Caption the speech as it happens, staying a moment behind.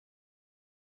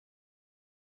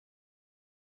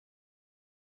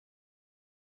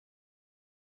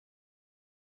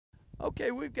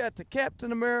Okay, we've got the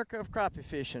Captain America of crappie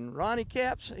fishing. Ronnie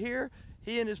Capps here.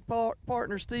 He and his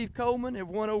partner Steve Coleman have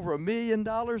won over $1 million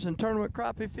in tournament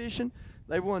crappie fishing.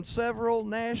 They've won seven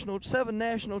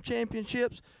national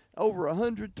championships, over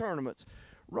 100 tournaments.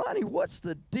 Ronnie, what's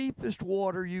the deepest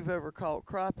water you've ever caught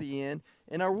crappie in?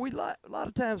 And are we a lot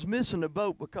of times missing the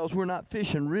boat because we're not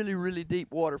fishing really, really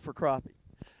deep water for crappie?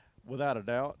 Without a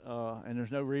doubt, and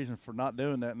there's no reason for not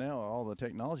doing that now. All the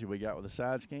technology we got with the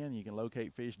side scan, you can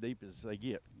locate fish deep as they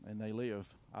get, and they live.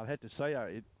 I'd have to say,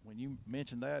 when you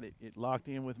mentioned that, it locked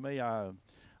in with me. I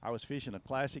was fishing a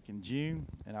classic in June,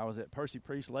 and I was at Percy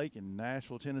Priest Lake in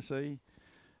Nashville, Tennessee,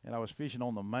 and I was fishing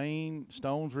on the main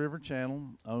Stones River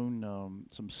channel on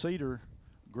some cedar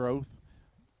growth,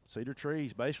 cedar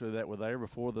trees basically that were there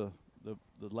before the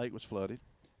lake was flooded,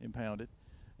 impounded,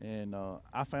 and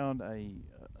I found a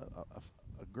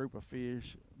group of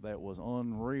fish that was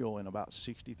unreal in about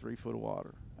 63 foot of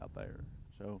water out there.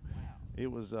 So it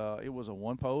was a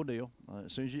one pole deal.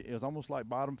 As soon as it was almost like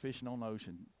bottom fishing on the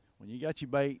ocean. When you got your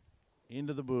bait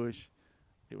into the bush,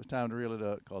 it was time to reel it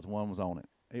up because one was on it.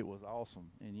 It was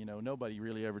awesome, and nobody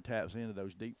really ever taps into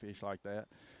those deep fish like that.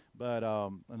 But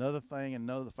another thing,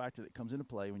 another factor that comes into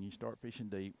play when you start fishing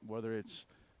deep, whether it's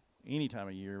any time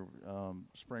of year,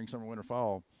 spring, summer, winter,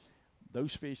 fall,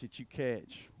 those fish that you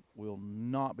catch will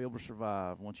not be able to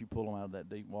survive once you pull them out of that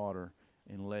deep water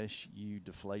unless you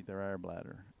deflate their air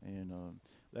bladder. And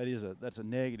that's a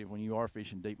negative when you are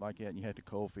fishing deep like that and you have to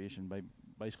cold fish and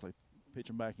basically pitch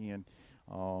them back in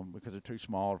because they're too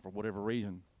small or for whatever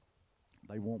reason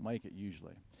they won't make it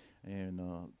usually. And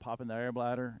popping the air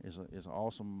bladder is an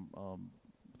awesome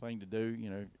thing to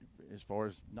do. As far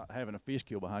as not having a fish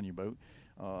kill behind your boat.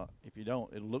 If you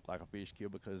don't, it'll look like a fish kill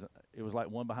because it was like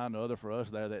one behind the other for us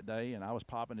there that day, and I was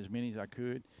popping as many as I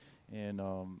could. And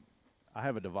I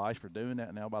have a device for doing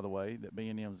that now, by the way, that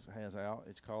B&M has out.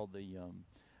 It's called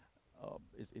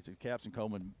it's a Captain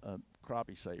Coleman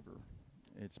crappie saver.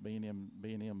 It's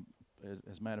B&M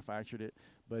has manufactured it,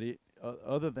 but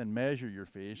other than measure your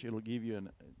fish, it'll give you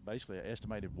basically an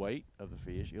estimated weight of the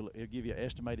fish. It'll give you an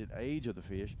estimated age of the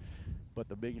fish, but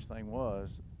the biggest thing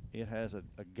was it has a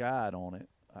guide on it,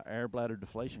 an air bladder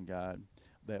deflation guide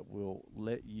that will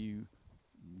let you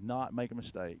not make a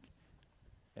mistake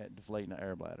at deflating the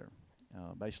air bladder.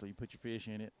 Basically, you put your fish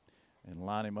in it and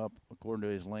line him up according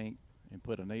to his length and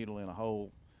put a needle in a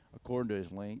hole according to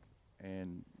his length,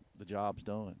 and the job's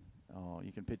done.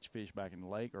 You can pitch fish back in the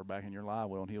lake or back in your live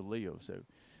well, and he'll live. So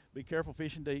be careful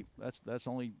fishing deep. That's the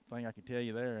only thing I can tell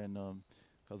you there, and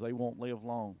because they won't live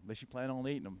long unless you plan on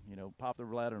eating them. Pop their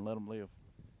bladder and let them live.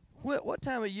 What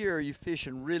time of year are you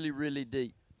fishing really, really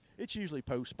deep? It's usually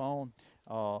post spawn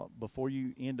before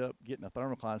you end up getting a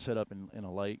thermocline set up in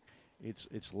a lake.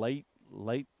 It's late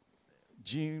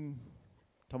June.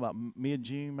 Talking about mid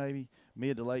June maybe,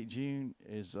 mid to late June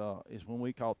is when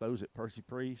we caught those at Percy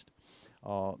Priest.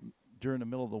 Uh, During the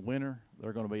middle of the winter,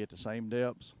 they're going to be at the same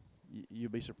depths.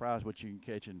 You'll be surprised what you can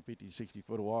catch in 50, 60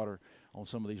 foot of water on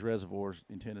some of these reservoirs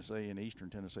in Tennessee and eastern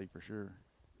Tennessee for sure.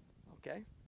 Okay.